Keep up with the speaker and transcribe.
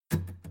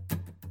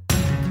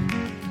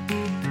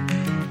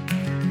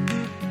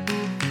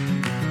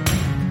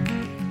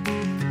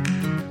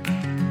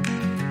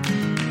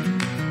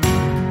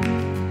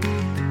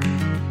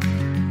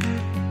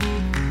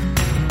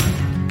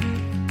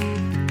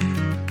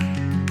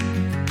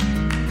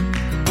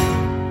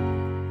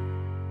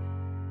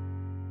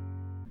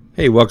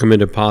Hey, welcome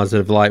into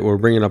Positive Light. We're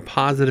bringing a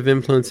positive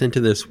influence into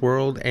this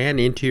world and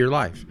into your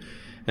life.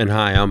 And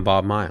hi, I'm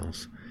Bob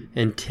Miles.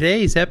 And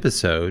today's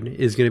episode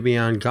is going to be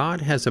on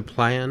God has a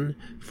plan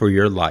for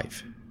your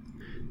life.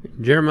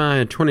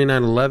 Jeremiah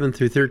 29:11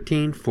 through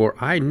 13, "For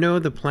I know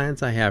the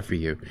plans I have for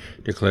you,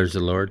 declares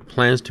the Lord,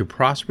 plans to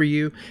prosper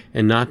you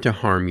and not to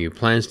harm you,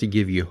 plans to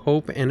give you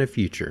hope and a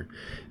future.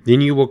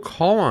 Then you will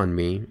call on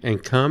me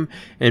and come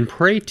and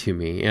pray to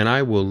me, and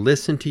I will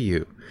listen to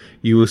you.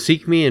 You will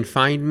seek me and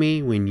find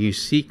me when you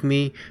seek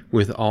me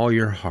with all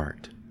your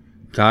heart."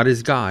 God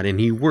is God, and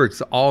He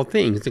works all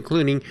things,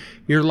 including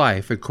your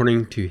life,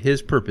 according to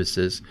His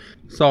purposes.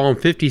 Psalm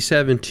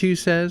 57:2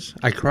 says,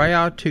 "I cry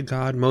out to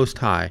God Most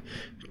High,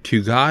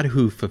 to God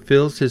who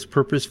fulfills His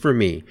purpose for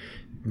me."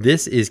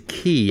 This is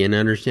key in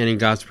understanding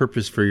God's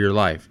purpose for your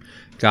life.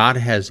 God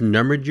has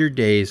numbered your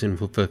days and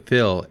will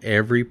fulfill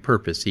every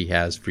purpose He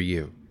has for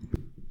you.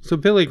 So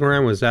Billy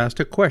Graham was asked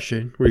a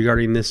question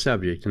regarding this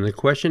subject, and the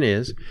question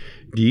is,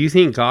 do you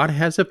think God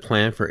has a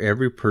plan for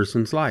every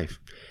person's life?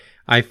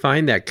 I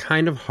find that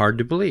kind of hard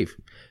to believe.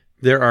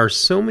 There are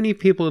so many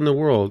people in the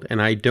world, and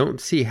I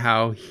don't see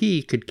how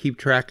He could keep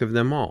track of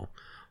them all.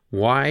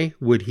 Why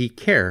would He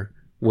care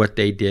what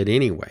they did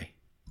anyway?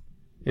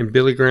 And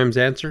Billy Graham's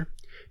answer?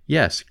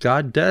 Yes,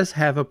 God does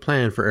have a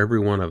plan for every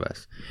one of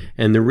us.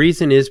 And the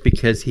reason is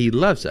because He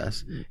loves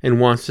us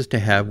and wants us to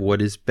have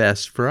what is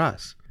best for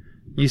us.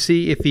 You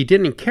see, if He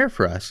didn't care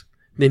for us,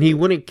 then He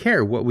wouldn't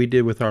care what we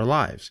did with our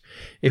lives.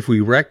 If we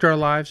wrecked our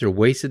lives or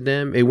wasted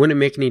them, it wouldn't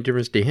make any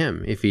difference to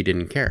Him if He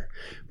didn't care.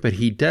 But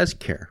He does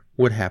care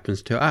what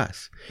happens to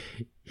us.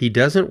 He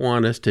doesn't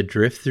want us to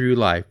drift through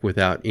life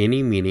without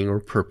any meaning or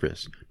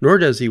purpose, nor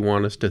does He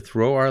want us to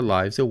throw our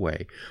lives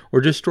away or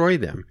destroy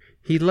them.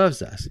 He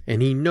loves us,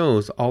 and He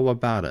knows all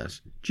about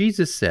us.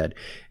 Jesus said,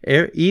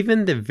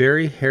 "Even the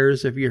very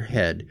hairs of your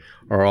head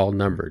are all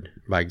numbered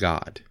by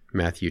God."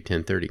 Matthew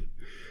 10:30.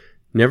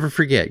 Never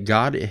forget,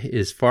 God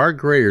is far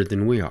greater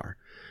than we are.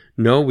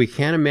 No, we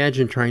can't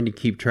imagine trying to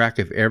keep track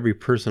of every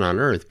person on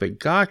earth, but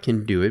God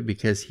can do it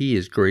because He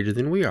is greater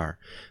than we are.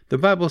 The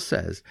Bible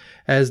says,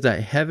 "As the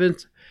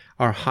heavens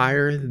are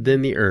higher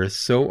than the earth,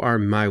 so are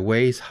my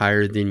ways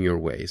higher than your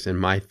ways, and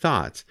my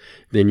thoughts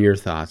than your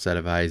thoughts," out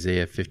of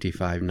Isaiah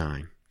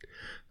 55:9.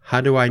 How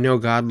do I know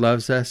God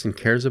loves us and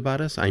cares about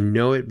us? I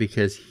know it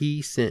because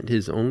He sent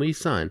His only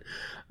Son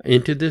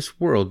into this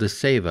world to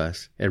save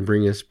us and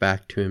bring us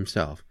back to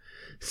Himself.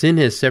 Sin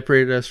has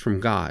separated us from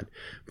God,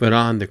 but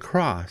on the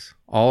cross,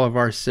 all of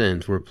our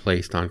sins were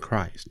placed on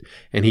Christ,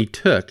 and He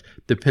took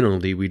the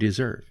penalty we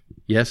deserve.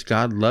 Yes,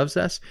 God loves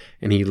us,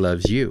 and He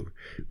loves you.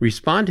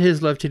 Respond to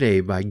His love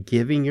today by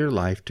giving your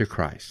life to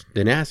Christ.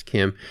 Then ask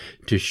Him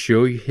to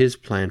show you His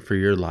plan for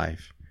your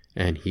life,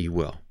 and He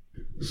will.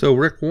 So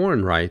Rick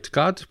Warren writes,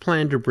 God's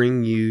plan to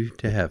bring you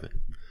to heaven.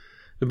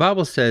 The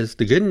Bible says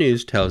the good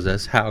news tells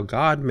us how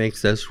God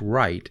makes us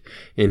right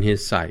in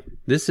His sight.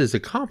 This is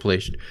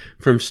accomplished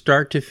from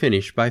start to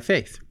finish by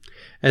faith.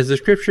 As the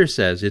Scripture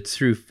says, it's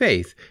through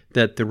faith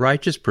that the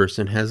righteous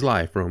person has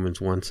life,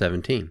 Romans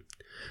 1:17.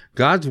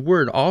 God's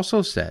Word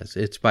also says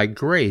it's by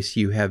grace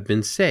you have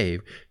been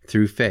saved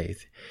through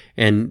faith.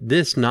 And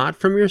this not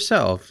from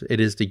yourself, it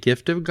is the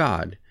gift of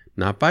God,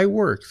 not by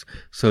works,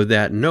 so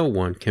that no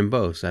one can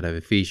boast, out of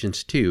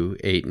Ephesians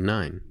 2:8 and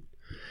 9.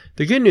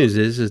 The good news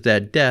is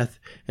that death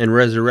and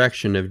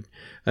resurrection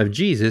of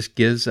Jesus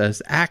gives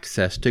us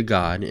access to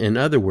God. In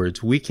other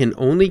words, we can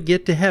only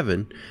get to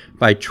heaven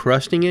by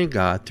trusting in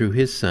God through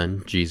His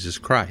Son, Jesus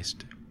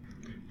Christ.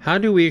 How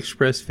do we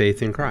express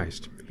faith in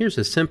Christ? Here's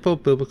a simple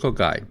biblical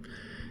guide.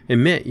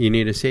 Admit you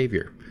need a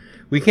Savior.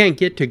 We can't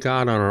get to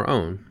God on our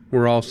own.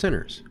 We're all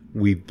sinners.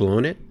 We've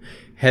blown it.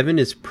 Heaven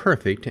is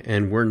perfect,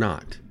 and we're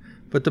not.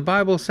 But the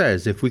Bible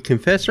says if we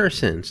confess our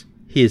sins,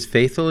 He is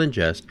faithful and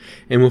just,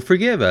 and will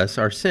forgive us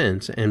our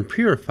sins and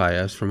purify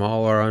us from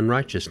all our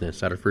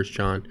unrighteousness, out of 1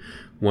 John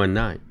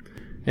 1:9.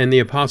 And the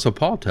Apostle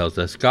Paul tells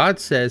us, God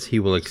says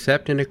He will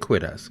accept and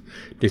acquit us,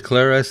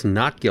 declare us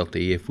not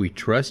guilty if we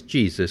trust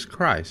Jesus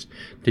Christ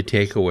to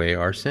take away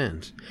our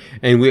sins.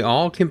 And we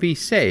all can be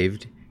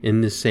saved in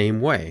the same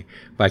way,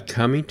 by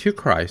coming to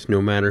Christ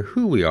no matter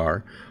who we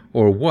are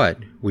or what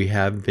we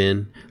have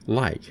been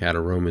like, out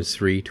of Romans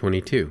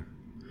 3:22.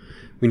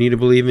 We need to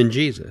believe in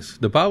Jesus.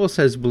 The Bible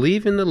says,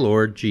 believe in the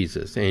Lord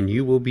Jesus, and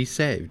you will be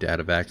saved, out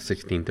of Acts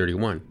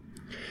 16:31.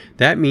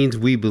 That means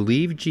we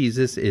believe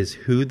Jesus is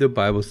who the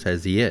Bible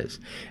says He is,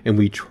 and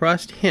we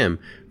trust Him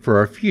for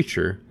our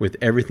future with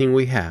everything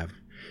we have.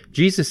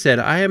 Jesus said,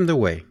 I am the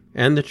way,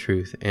 and the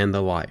truth, and the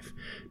life.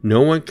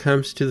 No one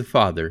comes to the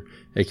Father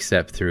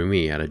except through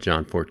me, out of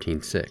John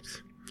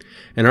 14:6.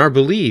 And our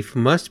belief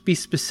must be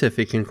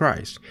specific in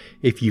Christ.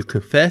 If you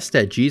confess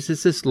that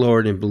Jesus is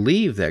Lord and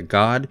believe that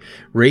God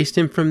raised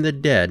Him from the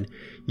dead,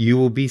 you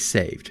will be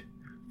saved.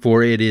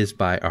 For it is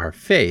by our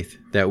faith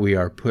that we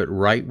are put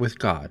right with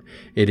God.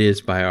 It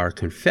is by our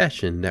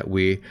confession that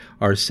we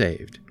are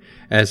saved.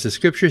 As the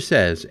Scripture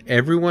says,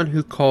 everyone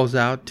who calls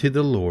out to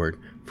the Lord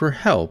for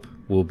help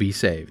will be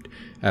saved,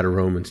 out of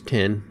Romans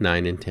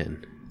 10:9 and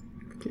 10.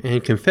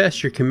 And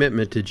confess your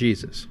commitment to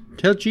Jesus.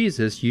 Tell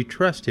Jesus you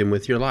trust him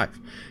with your life.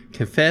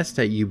 Confess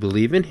that you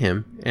believe in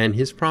him and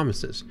his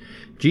promises.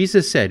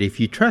 Jesus said, if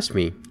you trust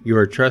me, you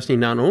are trusting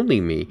not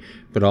only me,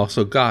 but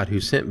also God who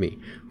sent me.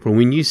 For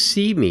when you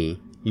see me,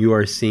 you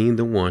are seeing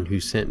the one who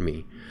sent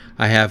me.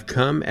 I have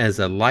come as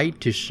a light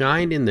to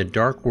shine in the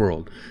dark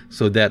world,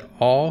 so that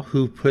all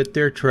who put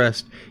their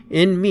trust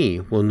in me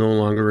will no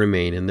longer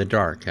remain in the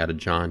dark. Out of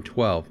John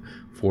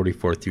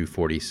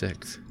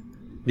 12:44-46.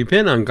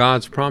 Depend on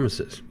God's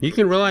promises. You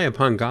can rely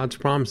upon God's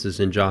promises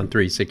in John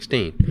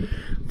 3:16.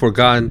 For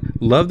God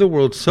loved the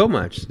world so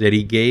much that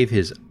he gave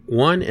his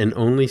one and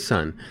only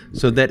Son,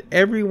 so that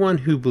everyone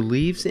who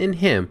believes in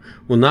him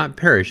will not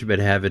perish but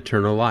have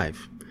eternal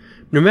life.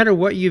 No matter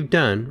what you've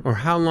done or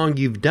how long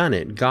you've done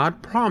it,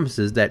 God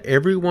promises that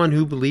everyone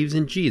who believes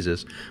in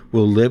Jesus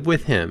will live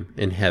with him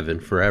in heaven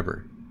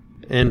forever.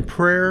 And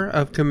prayer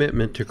of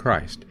commitment to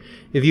Christ.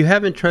 If you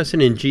haven't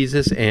trusted in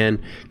Jesus and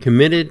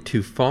committed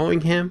to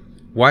following him,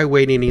 why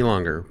wait any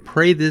longer?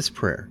 Pray this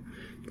prayer.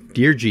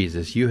 Dear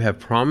Jesus, you have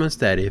promised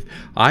that if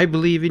I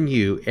believe in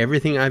you,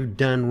 everything I've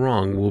done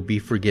wrong will be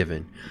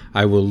forgiven.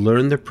 I will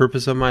learn the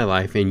purpose of my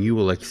life, and you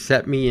will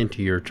accept me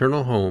into your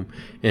eternal home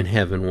in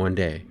heaven one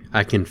day.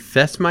 I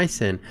confess my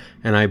sin,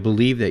 and I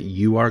believe that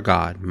you are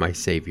God, my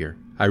Savior.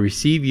 I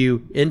receive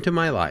you into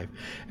my life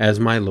as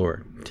my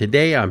Lord.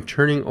 Today I'm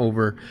turning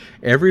over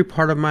every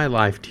part of my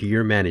life to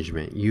your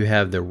management. You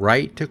have the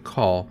right to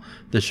call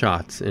the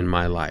shots in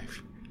my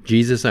life.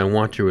 Jesus, I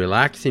want to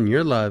relax in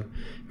your love.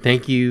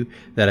 Thank you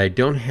that I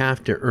don't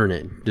have to earn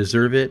it,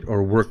 deserve it,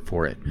 or work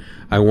for it.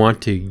 I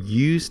want to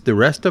use the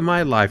rest of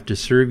my life to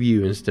serve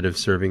you instead of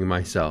serving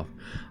myself.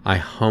 I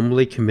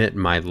humbly commit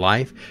my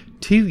life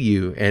to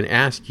you and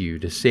ask you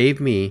to save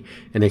me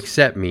and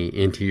accept me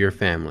into your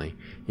family.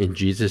 In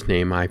Jesus'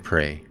 name I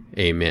pray.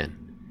 Amen.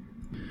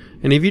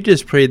 And if you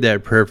just prayed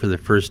that prayer for the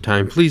first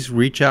time, please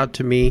reach out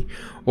to me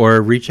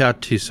or reach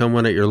out to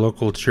someone at your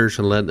local church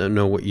and let them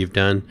know what you've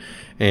done.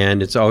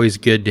 And it's always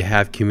good to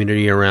have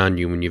community around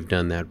you when you've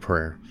done that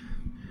prayer.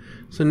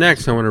 So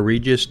next, I want to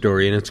read you a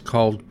story, and it's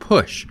called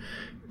Push,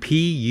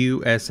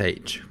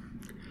 P-U-S-H.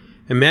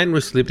 A man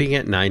was sleeping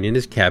at night in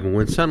his cabin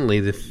when suddenly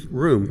the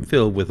room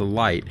filled with a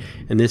light,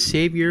 and the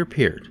Savior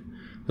appeared.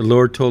 The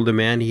Lord told the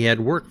man he had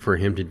work for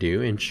him to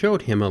do and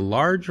showed him a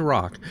large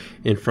rock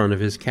in front of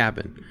his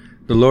cabin.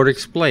 The Lord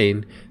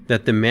explained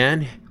that the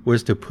man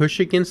was to push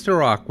against the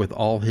rock with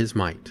all his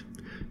might.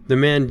 The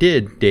man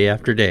did day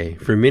after day.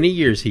 For many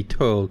years he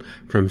toiled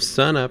from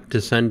sun up to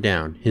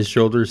sundown, his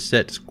shoulders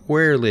set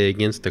squarely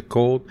against the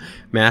cold,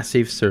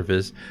 massive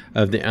surface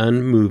of the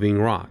unmoving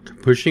rock,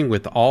 pushing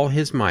with all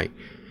his might.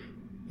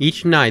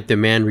 Each night the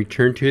man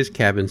returned to his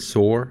cabin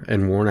sore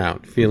and worn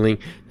out, feeling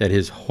that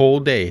his whole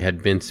day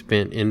had been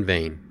spent in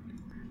vain.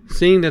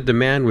 Seeing that the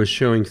man was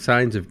showing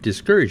signs of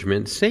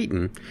discouragement,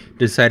 Satan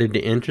decided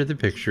to enter the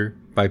picture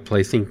by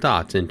placing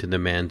thoughts into the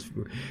man's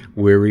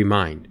weary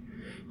mind.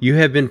 You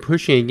have been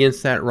pushing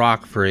against that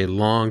rock for a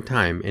long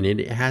time, and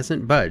it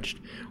hasn't budged.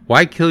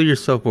 Why kill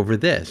yourself over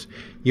this?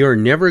 You are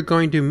never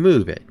going to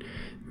move it.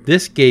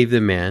 This gave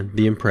the man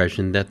the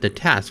impression that the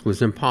task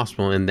was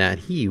impossible and that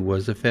he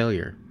was a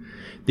failure.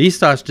 These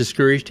thoughts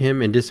discouraged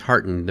him and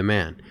disheartened the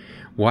man.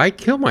 Why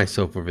kill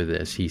myself over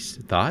this, he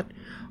thought.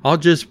 I'll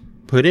just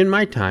put in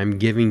my time,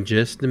 giving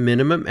just the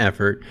minimum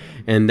effort,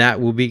 and that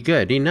will be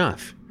good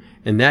enough.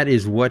 And that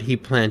is what he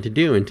planned to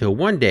do until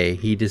one day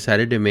he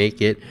decided to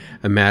make it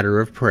a matter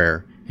of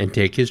prayer and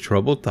take his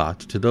troubled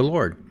thoughts to the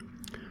Lord.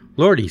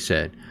 Lord, he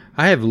said,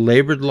 I have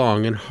labored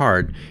long and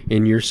hard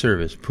in your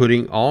service,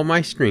 putting all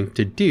my strength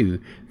to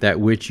do that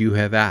which you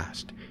have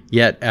asked.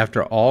 Yet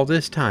after all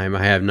this time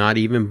I have not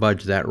even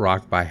budged that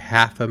rock by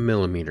 0.5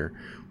 millimeter.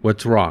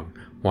 What's wrong?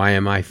 Why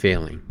am I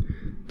failing?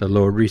 The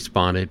Lord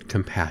responded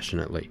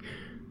compassionately,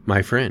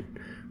 My friend,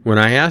 when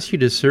I asked you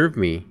to serve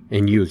me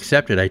and you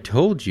accepted, I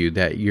told you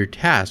that your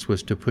task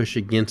was to push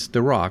against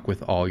the rock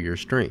with all your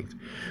strength,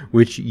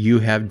 which you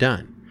have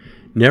done.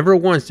 Never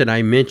once did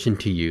I mention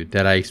to you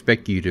that I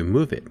expect you to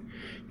move it.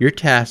 Your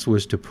task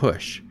was to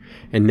push,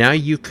 and now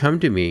you come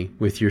to me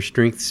with your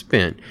strength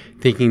spent,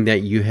 thinking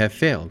that you have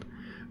failed.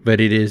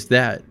 But is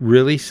that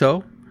really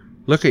so?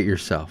 Look at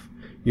yourself.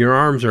 Your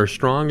arms are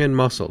strong and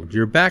muscled.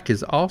 Your back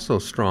is also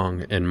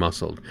strong and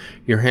muscled.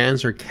 Your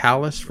hands are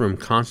calloused from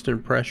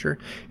constant pressure,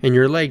 and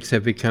your legs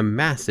have become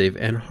massive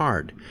and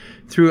hard.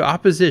 Through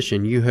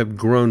opposition you have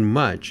grown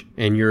much,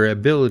 and your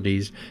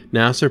abilities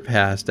now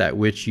surpass that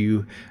which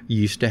you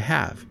used to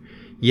have.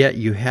 Yet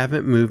you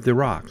haven't moved the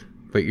rock.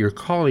 But your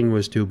calling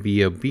was to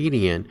be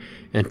obedient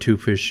and to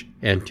push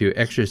and to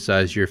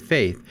exercise your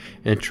faith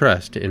and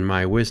trust in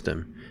my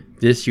wisdom.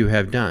 This you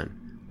have done.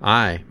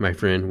 I, my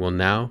friend, will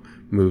now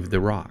move the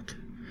rock.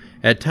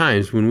 At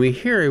times, when we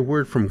hear a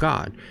word from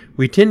God,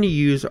 we tend to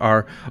use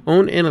our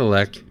own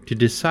intellect to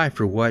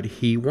decipher what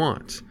He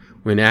wants,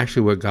 when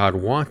actually what God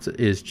wants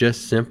is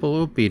just simple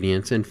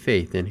obedience and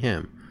faith in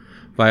Him.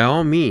 By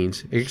all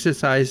means,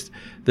 exercise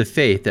the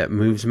faith that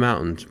moves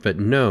mountains, but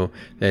know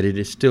that it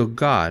is still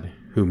God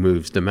who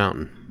moves the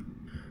mountain.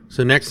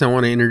 So next I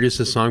want to introduce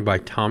a song by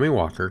Tommy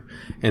Walker,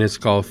 and it's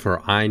called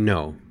For I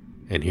Know.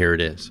 And here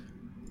it is.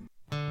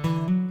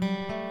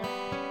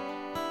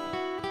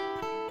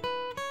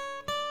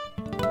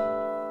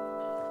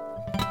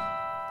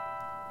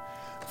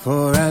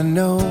 For I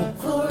know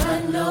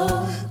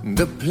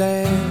the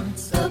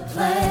plans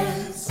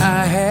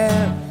I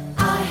have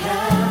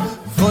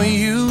for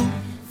you,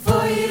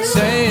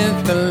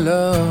 saith the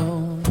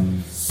Lord,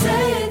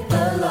 saith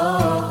the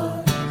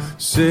Lord,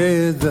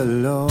 saith the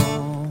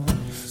Lord,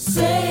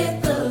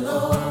 saith the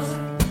Lord.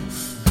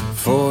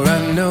 For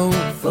I know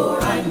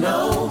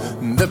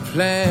the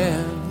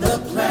plans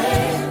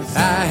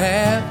I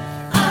have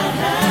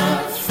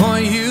for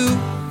you,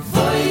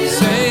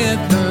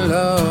 saith the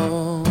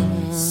Lord,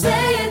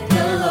 saith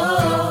the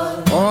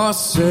Lord, oh,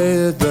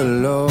 saith the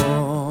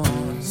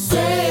Lord,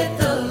 saith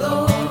the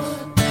Lord.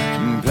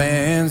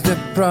 Plans to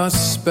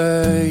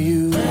prosper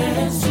you,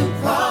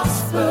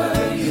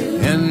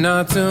 and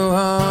not to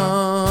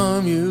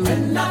harm you,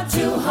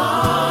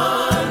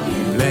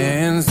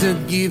 plans to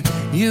give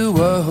you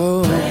a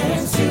hope,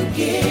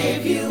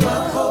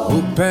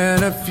 hope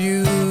and a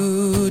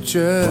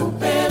future,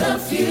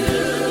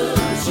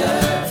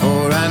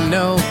 For I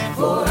know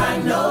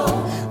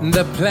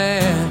the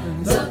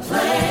plans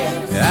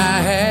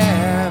I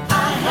have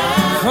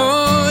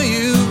for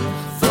you,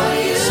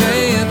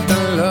 saith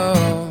the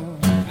Lord,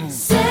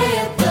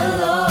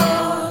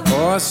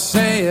 oh,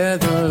 saith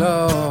the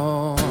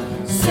Lord,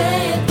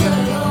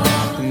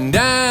 and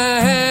I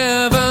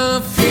have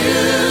a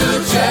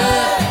future,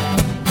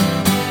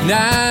 and I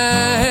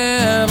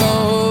have a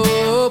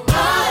hope.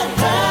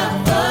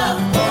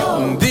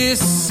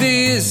 This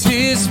is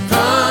His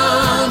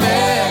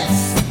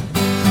promise.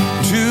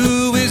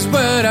 True is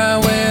what I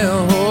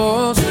will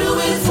hold.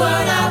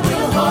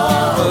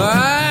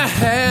 I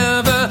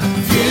have a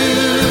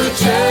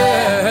future.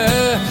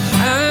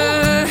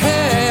 I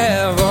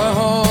have a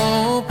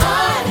hope.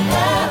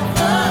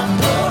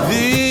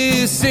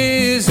 This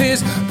is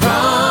His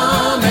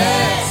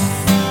promise.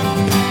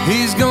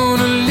 He's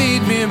gonna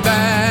lead me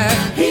back.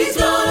 He's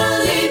gonna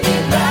lead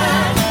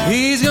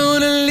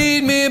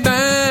me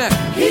back.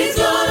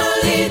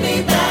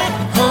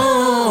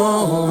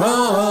 Oh,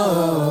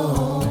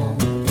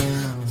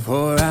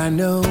 for I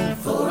know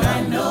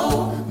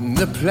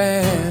the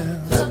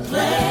plans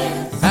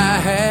I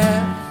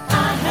have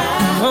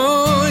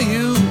for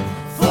you,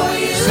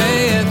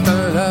 saith the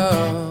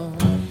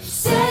Lord,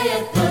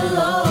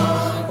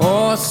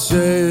 oh,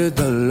 saith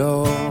the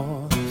Lord,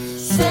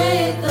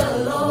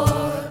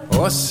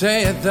 oh,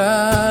 saith the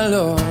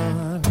Lord,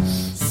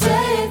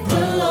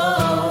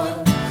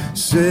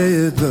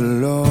 saith the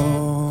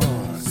Lord,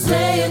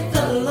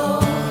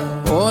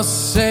 oh,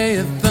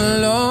 saith the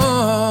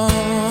Lord,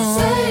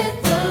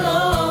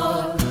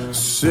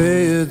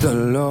 saith the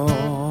Lord.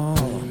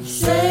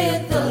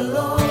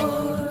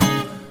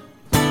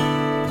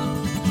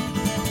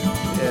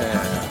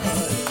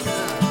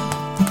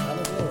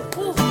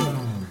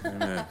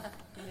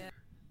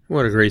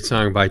 What a great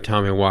song by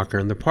Tommy Walker.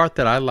 And the part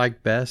that I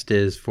like best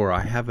is, for I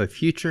have a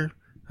future,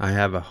 I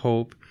have a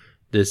hope,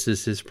 this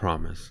is His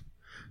promise.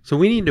 So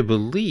we need to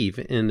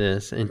believe in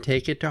this and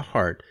take it to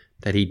heart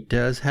that He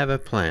does have a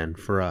plan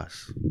for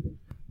us.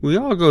 We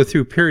all go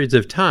through periods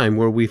of time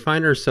where we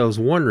find ourselves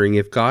wondering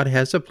if God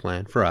has a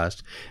plan for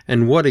us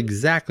and what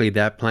exactly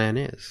that plan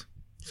is.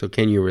 So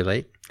can you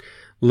relate?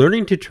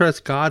 Learning to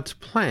trust God's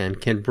plan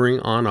can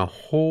bring on a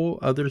whole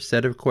other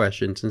set of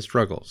questions and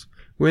struggles.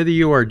 Whether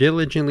you are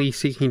diligently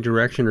seeking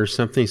direction or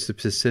something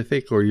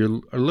specific, or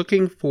you're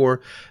looking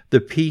for the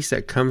peace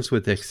that comes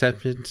with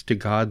acceptance to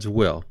God's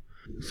will.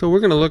 So we're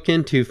going to look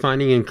into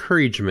finding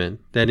encouragement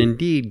that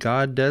indeed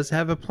God does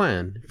have a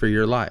plan for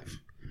your life.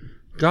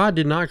 God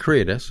did not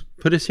create us,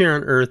 put us here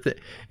on earth,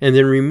 and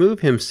then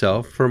remove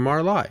Himself from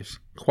our lives.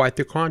 Quite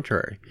the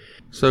contrary.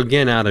 So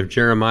again, out of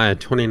Jeremiah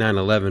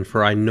 29:11,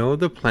 for I know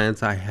the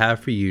plans I have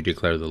for you,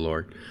 declare the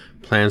Lord.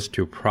 Plans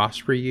to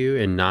prosper you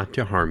and not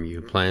to harm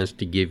you. Plans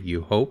to give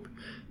you hope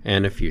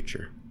and a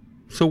future.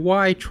 So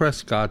why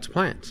trust God's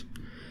plans?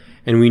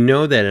 And we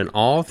know that in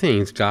all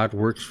things God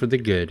works for the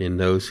good in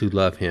those who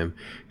love Him,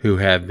 who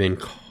have been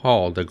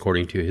called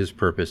according to His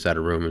purpose, out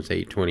of Romans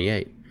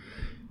 8:28.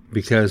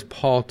 Because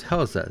Paul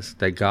tells us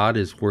that God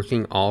is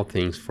working all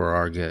things for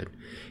our good.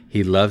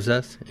 He loves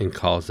us and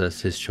calls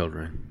us His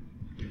children.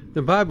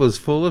 The Bible is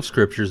full of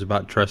scriptures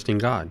about trusting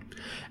God.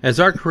 As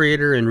our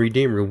Creator and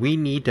Redeemer, we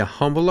need to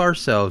humble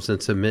ourselves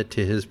and submit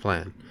to His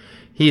plan.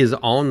 He is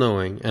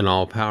all-knowing and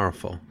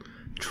all-powerful.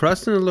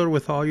 Trust in the Lord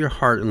with all your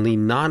heart and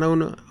lean not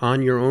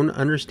on your own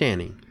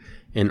understanding.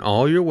 In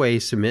all your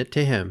ways submit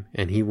to Him,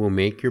 and He will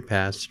make your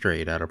paths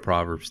straight, out of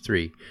Proverbs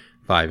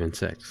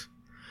 3:5-6.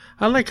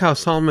 I like how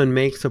Solomon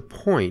makes a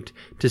point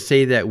to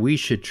say that we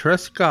should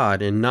trust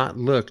God and not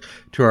look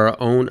to our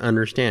own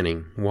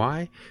understanding.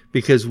 Why?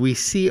 Because we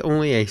see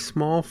only a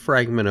small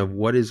fragment of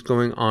what is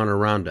going on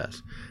around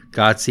us.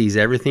 God sees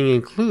everything,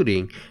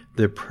 including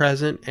the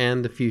present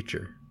and the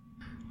future.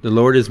 The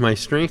Lord is my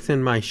strength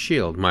and my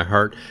shield. My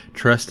heart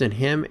trusts in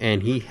Him,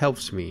 and He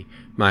helps me.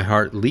 My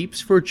heart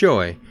leaps for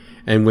joy,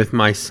 and with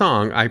my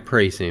song I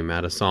praise Him,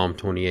 out of Psalm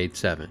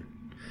 28:7.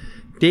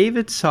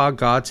 David saw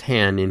God's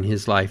hand in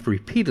his life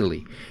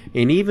repeatedly,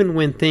 and even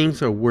when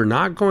things were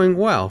not going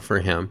well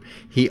for him,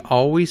 he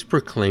always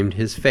proclaimed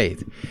his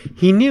faith.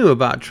 He knew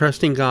about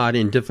trusting God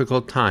in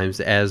difficult times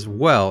as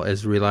well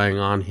as relying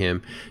on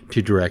him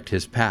to direct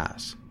his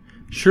paths.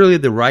 Surely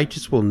the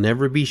righteous will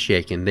never be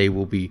shaken. They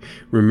will be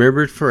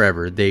remembered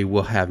forever. They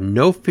will have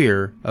no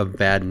fear of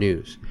bad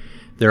news.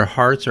 Their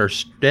hearts are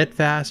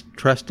steadfast,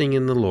 trusting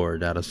in the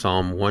Lord, out of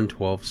Psalm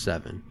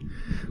 112:7.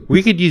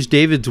 We could use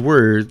David's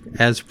word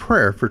as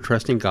prayer for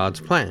trusting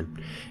God's plan.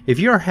 If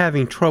you are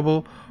having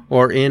trouble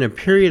or in a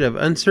period of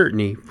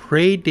uncertainty,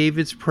 pray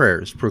David's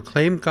prayers,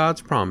 proclaim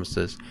God's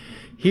promises.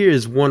 Here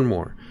is one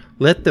more.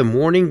 Let the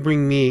morning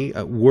bring me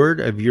a word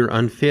of your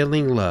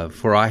unfailing love,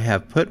 for I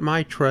have put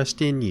my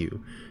trust in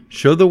you.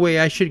 Show the way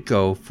I should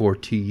go, for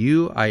to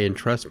you I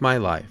entrust my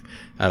life,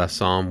 out of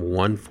Psalm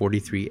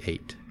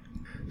 143:8.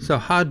 So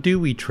how do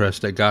we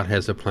trust that God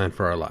has a plan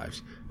for our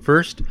lives?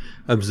 First,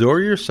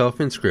 absorb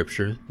yourself in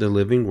Scripture, the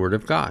living Word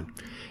of God.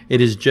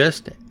 It is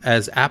just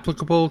as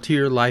applicable to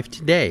your life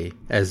today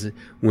as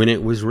when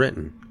it was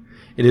written.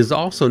 It is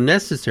also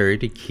necessary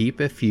to keep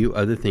a few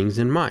other things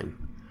in mind.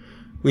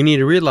 We need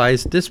to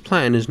realize this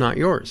plan is not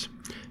yours.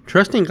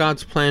 Trusting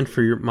God's plan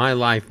for my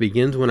life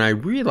begins when I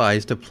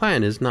realize the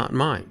plan is not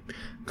mine.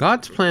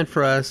 God's plan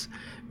for us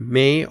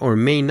may or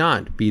may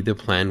not be the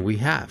plan we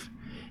have.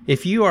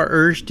 If you are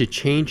urged to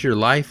change your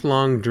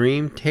lifelong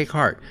dream, take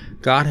heart.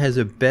 God has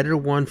a better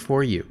one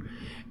for you.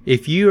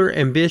 If your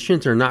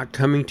ambitions are not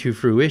coming to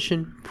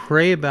fruition,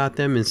 pray about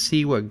them and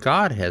see what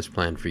God has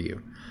planned for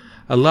you.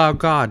 Allow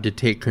God to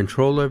take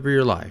control over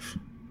your life.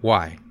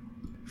 Why?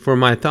 For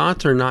my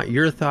thoughts are not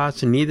your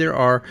thoughts, and neither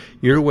are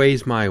your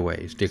ways my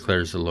ways,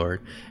 declares the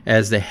Lord.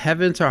 As the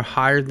heavens are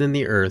higher than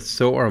the earth,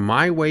 so are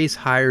my ways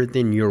higher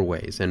than your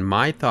ways, and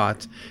my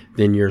thoughts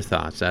than your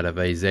thoughts, out of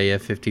Isaiah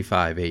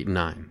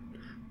 55:8-9.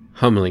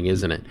 Humbling,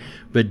 isn't it?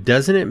 But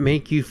doesn't it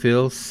make you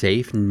feel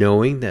safe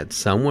knowing that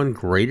someone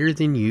greater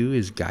than you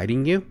is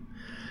guiding you?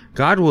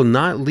 God will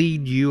not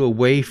lead you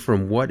away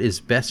from what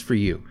is best for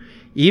you,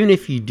 even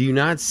if you do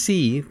not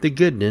see the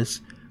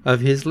goodness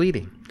of His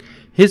leading.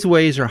 His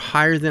ways are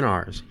higher than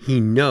ours. He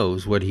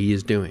knows what He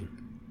is doing.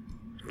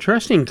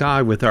 Trusting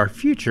God with our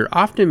future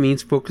often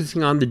means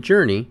focusing on the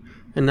journey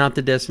and not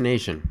the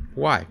destination.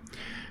 Why?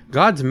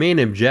 God's main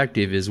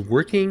objective is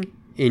working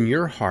in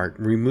your heart,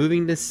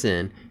 removing the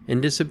sin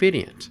and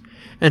disobedience,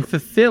 and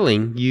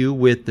fulfilling you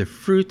with the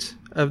fruits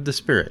of the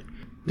Spirit.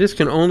 This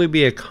can only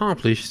be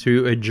accomplished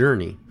through a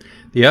journey.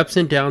 The ups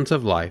and downs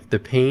of life, the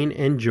pain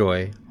and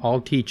joy, all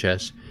teach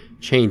us,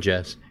 change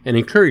us, and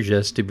encourage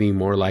us to be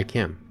more like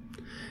Him.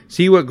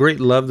 See what great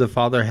love the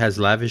Father has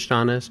lavished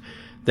on us,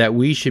 that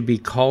we should be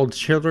called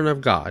children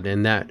of God,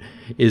 and that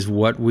is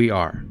what we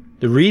are.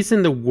 The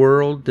reason the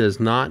world does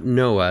not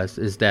know us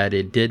is that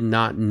it did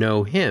not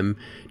know Him,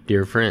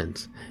 dear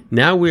friends.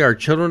 Now we are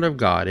children of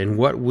God, and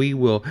what we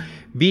will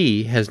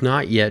be has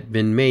not yet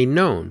been made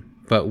known.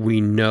 But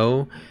we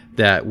know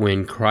that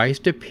when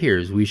Christ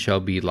appears, we shall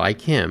be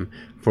like Him,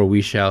 for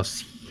we shall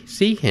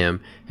see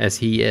Him as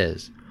He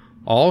is.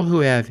 All who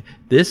have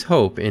this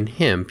hope in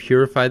Him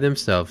purify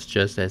themselves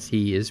just as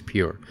He is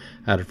pure,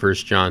 out of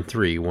 1 John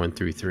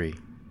 3:1-3.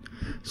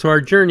 So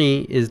our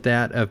journey is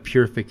that of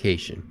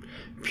purification,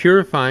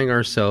 purifying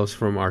ourselves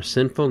from our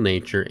sinful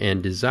nature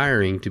and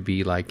desiring to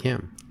be like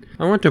Him.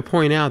 I want to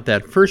point out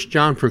that 1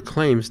 John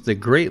proclaims the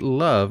great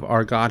love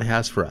our God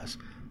has for us.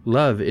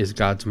 Love is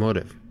God's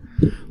motive.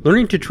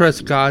 Learning to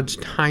trust God's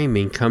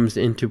timing comes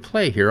into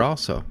play here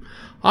also.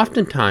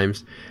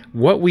 Oftentimes,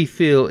 what we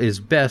feel is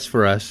best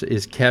for us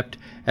is kept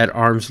at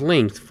arm's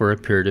length for a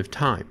period of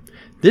time.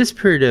 This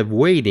period of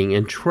waiting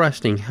and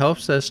trusting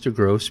helps us to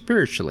grow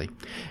spiritually,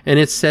 and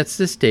it sets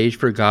the stage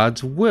for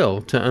God's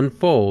will to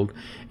unfold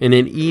in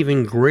an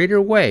even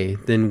greater way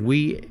than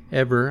we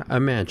ever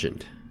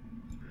imagined.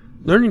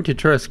 Learning to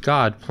trust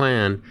God's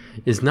plan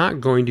is not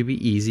going to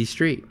be easy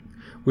street.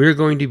 We are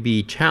going to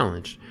be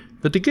challenged.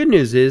 But the good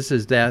news is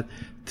that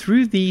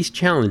through these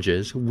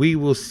challenges, we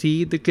will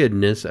see the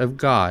goodness of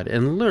God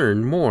and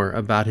learn more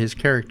about His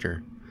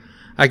character.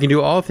 I can do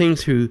all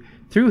things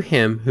through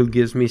Him who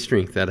gives me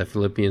strength, out of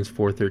Philippians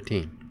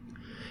 4:13.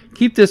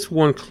 Keep this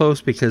one close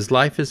because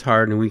life is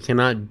hard and we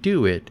cannot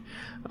do it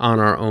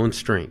on our own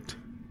strength.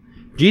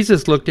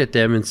 Jesus looked at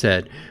them and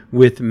said,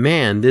 "With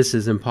man this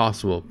is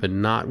impossible, but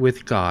not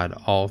with God.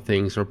 All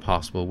things are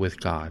possible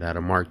with God," out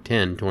of Mark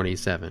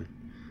 10:27.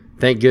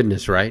 Thank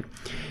goodness, right?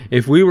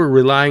 If we were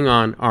relying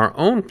on our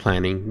own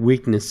planning,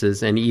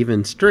 weaknesses, and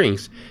even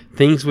strengths,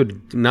 things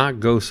would not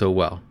go so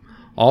well.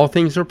 All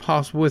things are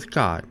possible with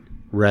God.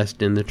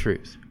 Rest in the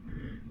truth.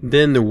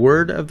 Then the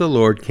word of the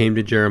Lord came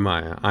to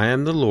Jeremiah. "I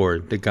am the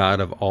Lord, the God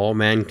of all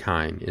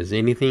mankind. Is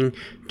anything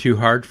too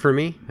hard for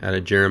me?" Out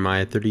of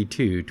Jeremiah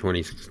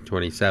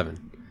 32:27.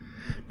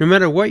 No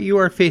matter what you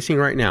are facing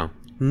right now,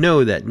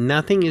 know that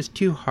nothing is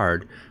too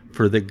hard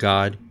for the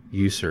God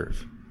you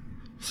serve.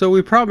 So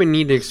we probably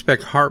need to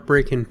expect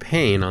heartbreak and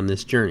pain on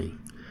this journey.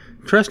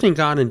 Trusting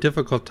God in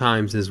difficult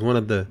times is one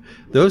of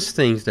those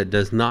things that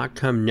does not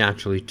come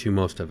naturally to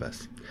most of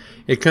us.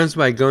 It comes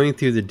by going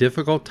through the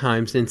difficult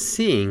times and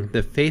seeing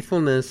the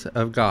faithfulness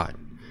of God.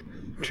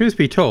 Truth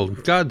be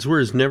told, God's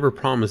words never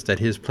promise that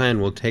His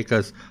plan will take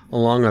us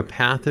along a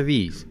path of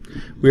ease.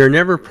 We are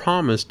never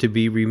promised to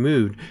be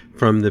removed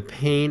from the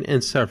pain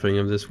and suffering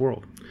of this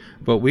world,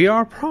 but we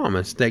are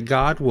promised that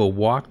God will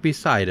walk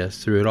beside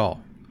us through it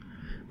all.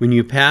 When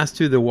you pass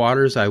through the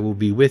waters, I will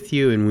be with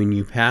you, and when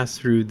you pass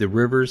through the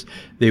rivers,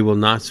 they will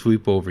not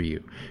sweep over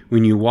you.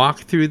 When you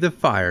walk through the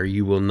fire,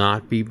 you will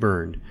not be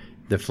burned.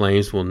 The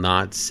flames will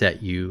not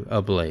set you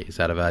ablaze.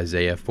 Out of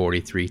Isaiah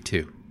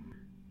 43:2.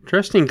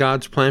 Trusting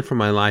God's plan for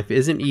my life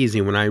isn't easy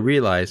when I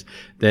realize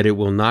that it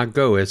will not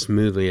go as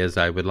smoothly as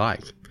I would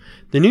like.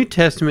 The New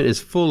Testament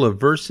is full of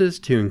verses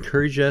to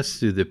encourage us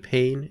through the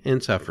pain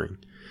and suffering.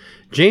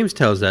 James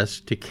tells us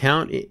to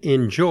count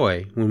in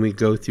joy when we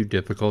go through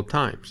difficult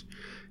times.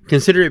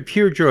 Consider it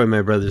pure joy,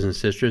 my brothers and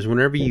sisters,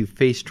 whenever you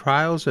face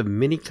trials of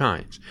many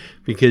kinds,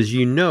 because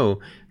you know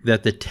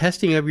that the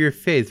testing of your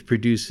faith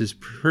produces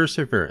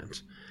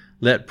perseverance.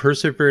 Let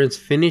perseverance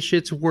finish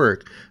its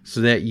work so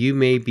that you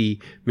may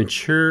be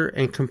mature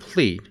and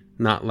complete,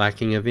 not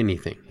lacking of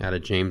anything. Out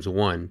of James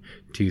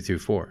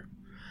 1:2-4.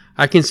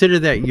 I consider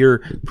that your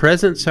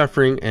present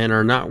suffering and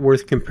are not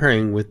worth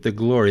comparing with the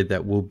glory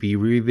that will be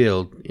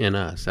revealed in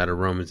us. Out of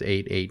Romans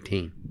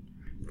 8:18.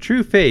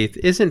 True faith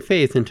isn't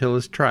faith until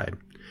it's tried.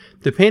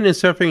 The pain and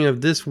suffering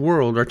of this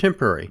world are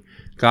temporary.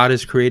 God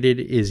has created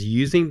is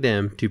using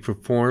them to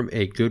perform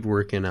a good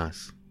work in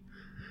us.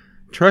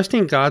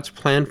 Trusting God's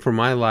plan for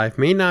my life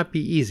may not be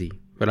easy,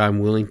 but I'm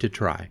willing to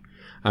try.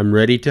 I'm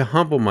ready to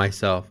humble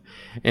myself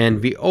and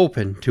be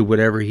open to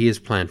whatever He has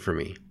planned for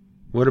me.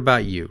 What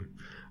about you?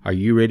 Are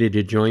you ready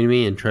to join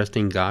me in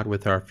trusting God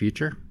with our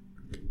future?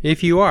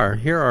 If you are,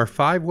 here are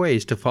 5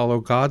 ways to follow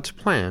God's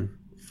plan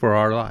for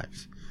our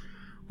lives.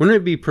 Wouldn't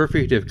it be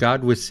perfect if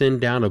God would send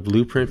down a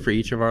blueprint for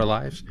each of our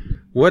lives?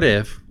 What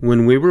if,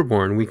 when we were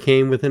born, we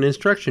came with an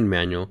instruction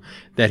manual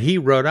that He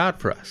wrote out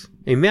for us?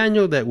 A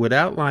manual that would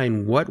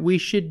outline what we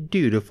should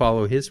do to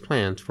follow His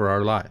plans for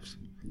our lives.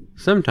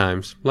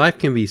 Sometimes, life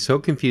can be so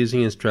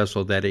confusing and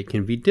stressful that it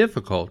can be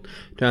difficult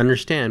to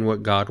understand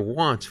what God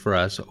wants for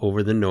us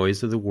over the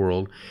noise of the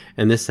world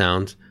and the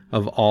sounds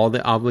of all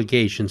the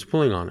obligations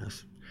pulling on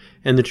us.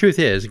 And the truth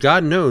is,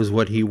 God knows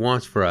what He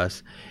wants for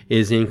us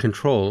is in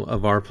control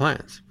of our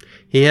plans.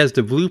 He has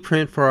the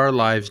blueprint for our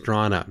lives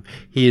drawn up.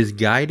 He is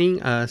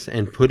guiding us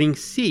and putting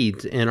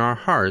seeds in our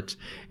hearts,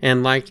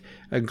 and like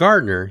a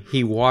gardener,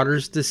 He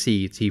waters the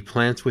seeds He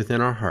plants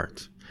within our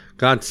hearts.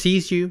 God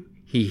sees you,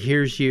 He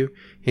hears you,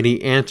 and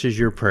He answers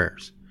your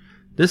prayers.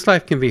 This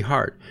life can be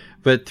hard,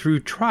 but through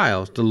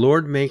trials, the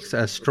Lord makes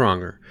us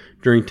stronger.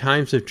 During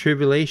times of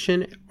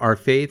tribulation, our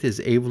faith is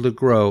able to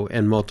grow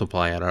and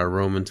multiply. At our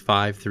Romans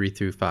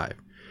 5:3-5.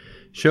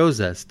 Shows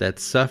us that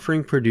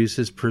suffering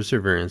produces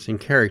perseverance and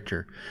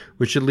character,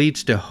 which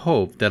leads to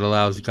hope that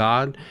allows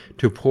God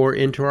to pour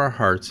into our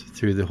hearts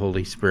through the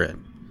Holy Spirit.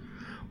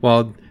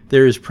 While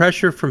there is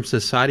pressure from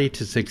society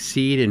to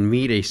succeed and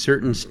meet a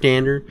certain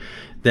standard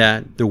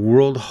that the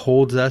world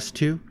holds us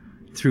to,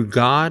 through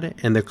God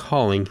and the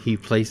calling He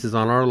places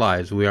on our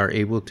lives, we are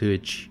able to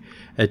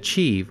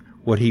achieve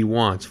what He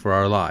wants for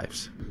our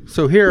lives.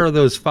 So here are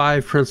those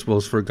 5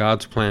 principles for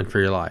God's plan for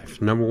your life.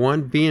 Number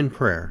 1, be in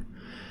prayer.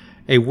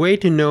 A way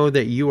to know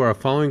that you are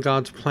following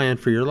God's plan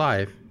for your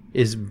life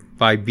is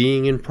by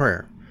being in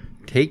prayer.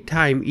 Take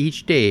time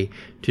each day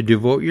to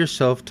devote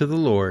yourself to the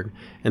Lord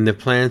and the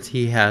plans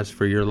He has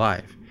for your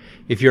life.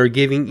 If you are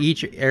giving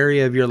each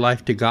area of your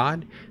life to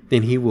God,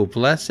 then He will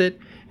bless it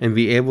and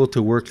be able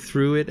to work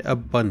through it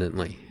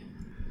abundantly.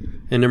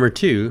 And number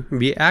 2,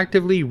 be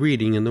actively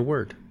reading in the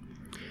Word.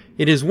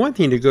 It is one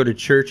thing to go to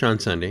church on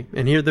Sunday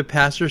and hear the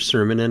pastor's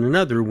sermon, and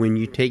another when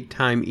you take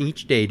time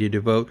each day to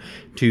devote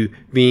to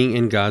being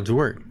in God's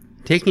Word.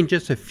 Taking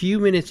just a few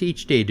minutes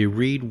each day to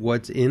read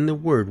what's in the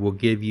Word will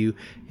give you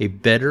a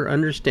better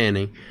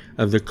understanding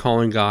of the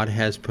calling God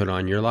has put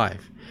on your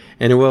life,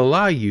 and it will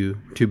allow you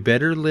to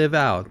better live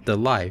out the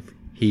life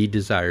He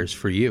desires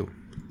for you.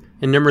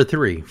 And number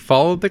 3,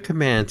 follow the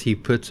commands He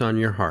puts on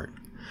your heart.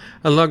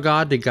 Allow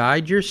God to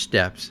guide your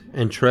steps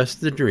and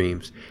trust the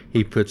dreams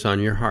He puts on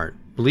your heart.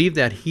 Believe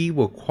that He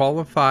will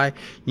qualify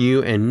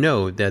you and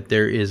know that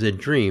there is a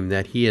dream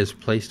that He has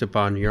placed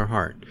upon your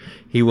heart.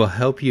 He will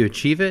help you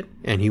achieve it,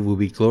 and He will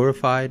be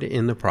glorified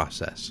in the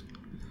process.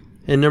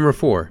 And number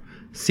 4,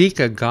 seek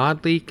a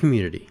godly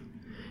community.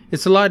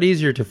 It's a lot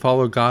easier to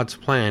follow God's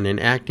plan and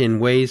act in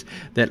ways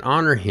that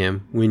honor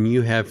Him when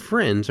you have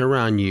friends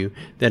around you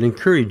that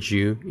encourage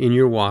you in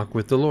your walk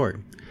with the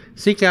Lord.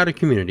 Seek out a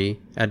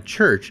community, a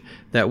church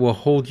that will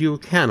hold you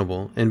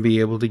accountable and be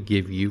able to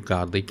give you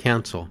godly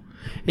counsel.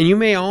 And you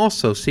may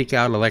also seek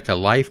out like a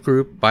life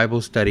group,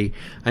 Bible study.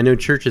 I know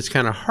church is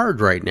kind of hard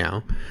right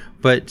now,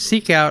 but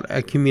seek out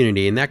a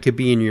community, and that could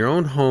be in your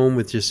own home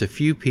with just a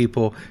few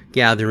people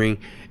gathering,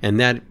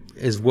 and that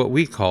is what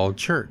we call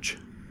church.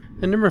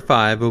 And number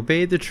 5,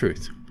 obey the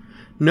truth.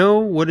 Know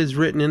what is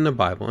written in the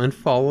Bible and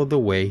follow the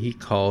way He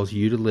calls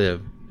you to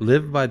live.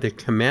 Live by the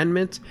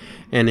commandments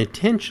and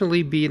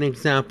intentionally be an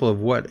example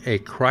of what a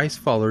Christ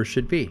follower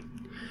should be.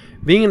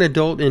 Being an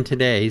adult in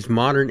today's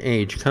modern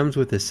age comes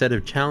with a set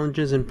of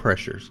challenges and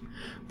pressures,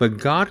 but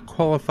God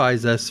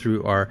qualifies us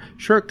through our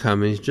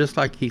shortcomings just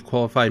like He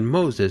qualified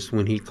Moses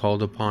when He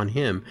called upon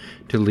him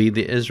to lead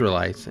the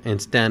Israelites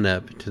and stand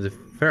up to the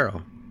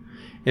Pharaoh.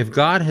 If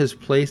God has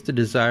placed a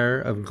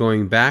desire of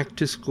going back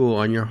to school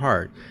on your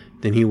heart,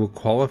 then He will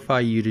qualify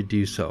you to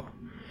do so.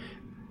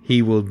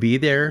 He will be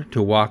there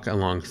to walk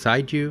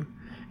alongside you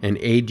and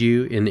aid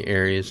you in the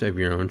areas of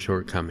your own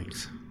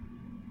shortcomings.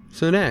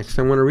 So next,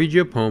 I want to read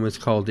you a poem. It's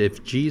called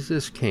If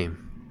Jesus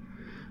Came.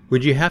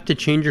 Would you have to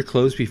change your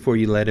clothes before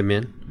you let Him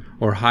in?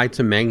 Or hide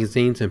some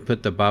magazines and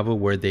put the Bible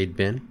where they'd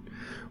been?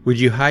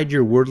 Would you hide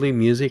your worldly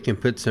music and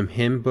put some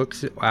hymn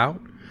books out?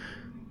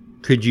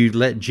 Could you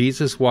let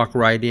Jesus walk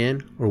right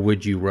in, or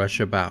would you rush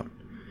about?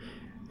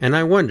 And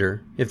I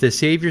wonder, if the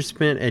Savior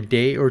spent a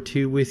day or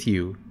two with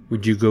you,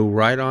 would you go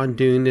right on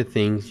doing the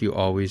things you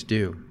always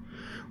do?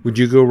 Would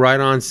you go right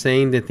on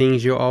saying the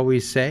things you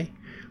always say?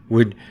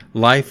 Would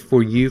life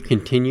for you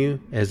continue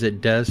as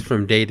it does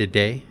from day to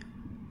day?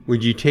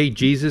 Would you take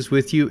Jesus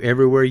with you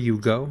everywhere you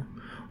go?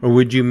 Or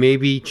would you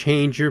maybe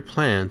change your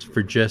plans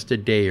for just a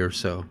day or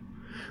so?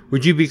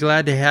 Would you be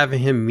glad to have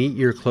Him meet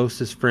your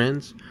closest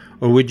friends?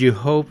 Or would you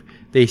hope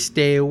they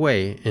stay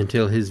away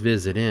until His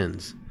visit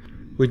ends?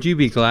 Would you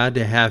be glad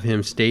to have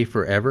Him stay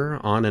forever,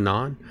 on and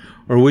on?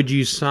 Or would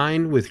you sigh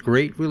with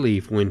great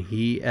relief when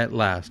He at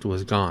last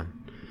was gone?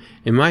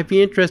 It might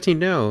be interesting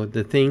to know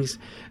the things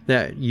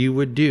that you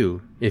would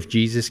do if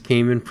Jesus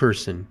came in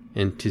person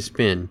and to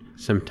spend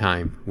some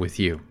time with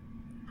you.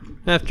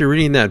 After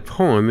reading that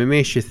poem, it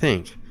makes you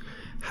think,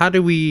 how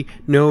do we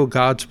know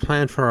God's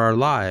plan for our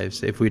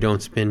lives if we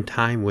don't spend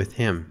time with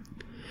Him?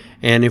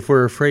 And if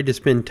we're afraid to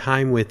spend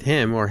time with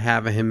Him or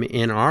have Him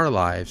in our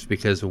lives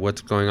because of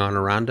what's going on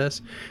around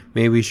us,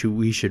 maybe we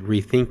should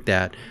rethink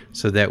that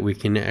so that we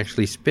can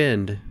actually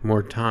spend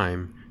more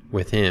time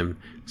with Him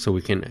so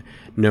we can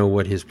know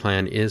what His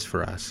plan is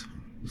for us.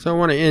 So I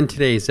want to end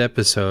today's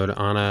episode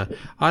on an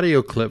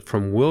audio clip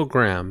from Will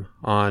Graham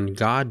on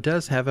God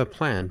does have a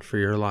plan for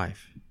your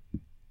life.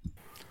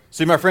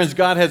 See, my friends,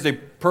 God has a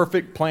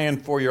perfect plan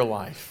for your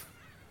life.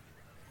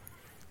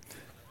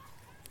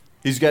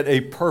 He's got a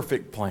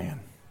perfect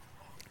plan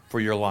for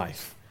your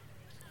life.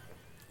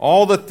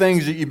 All the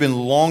things that you've been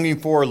longing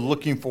for,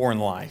 looking for in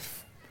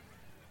life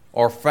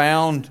are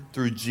found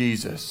through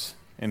Jesus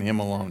and Him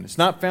alone. It's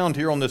not found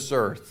here on this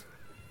earth.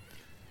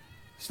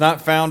 It's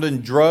not found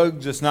in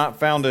drugs. It's not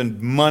found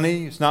in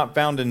money. It's not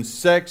found in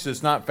sex.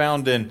 It's not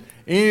found in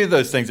any of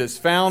those things. It's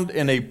found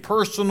in a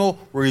personal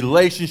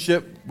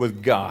relationship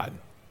with God.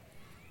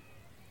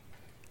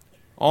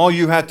 All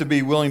you have to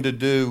be willing to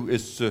do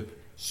is to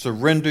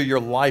surrender your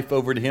life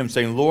over to Him,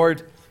 saying,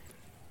 Lord,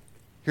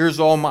 here's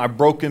all my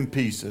broken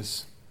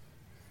pieces.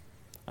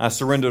 I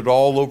surrender it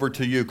all over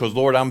to You because,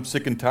 Lord, I'm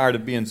sick and tired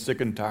of being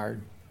sick and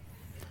tired.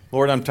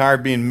 Lord, I'm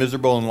tired of being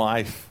miserable in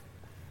life.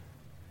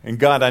 And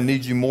God, I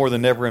need You more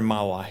than ever in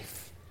my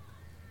life.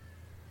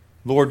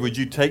 Lord, would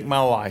You take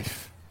my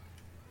life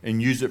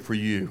and use it for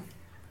You?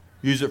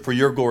 Use it for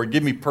Your glory.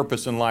 Give me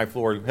purpose in life,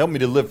 Lord. Help me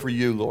to live for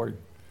You, Lord.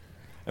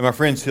 And my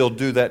friends, He'll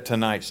do that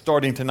tonight.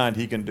 Starting tonight,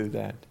 He can do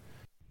that.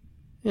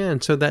 Yeah,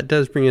 and so that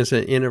does bring us to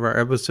the end of our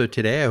episode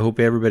today. I hope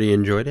everybody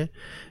enjoyed it.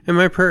 And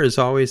my prayer, as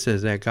always,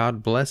 is that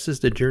God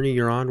blesses the journey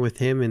you're on with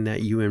Him and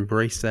that you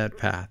embrace that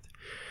path.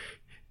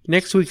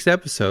 Next week's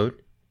episode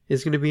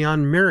is going to be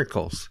on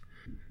miracles.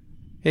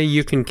 Hey,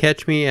 you can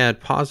catch me at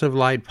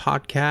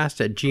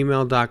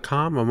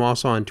positivelightpodcast@gmail.com. I'm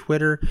also on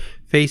Twitter,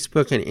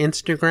 Facebook, and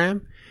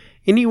Instagram.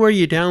 Anywhere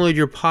you download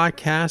your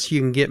podcast, you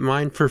can get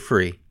mine for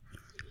free.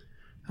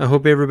 I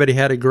hope everybody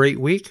had a great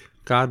week.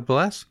 God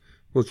bless.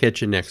 We'll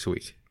catch you next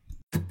week.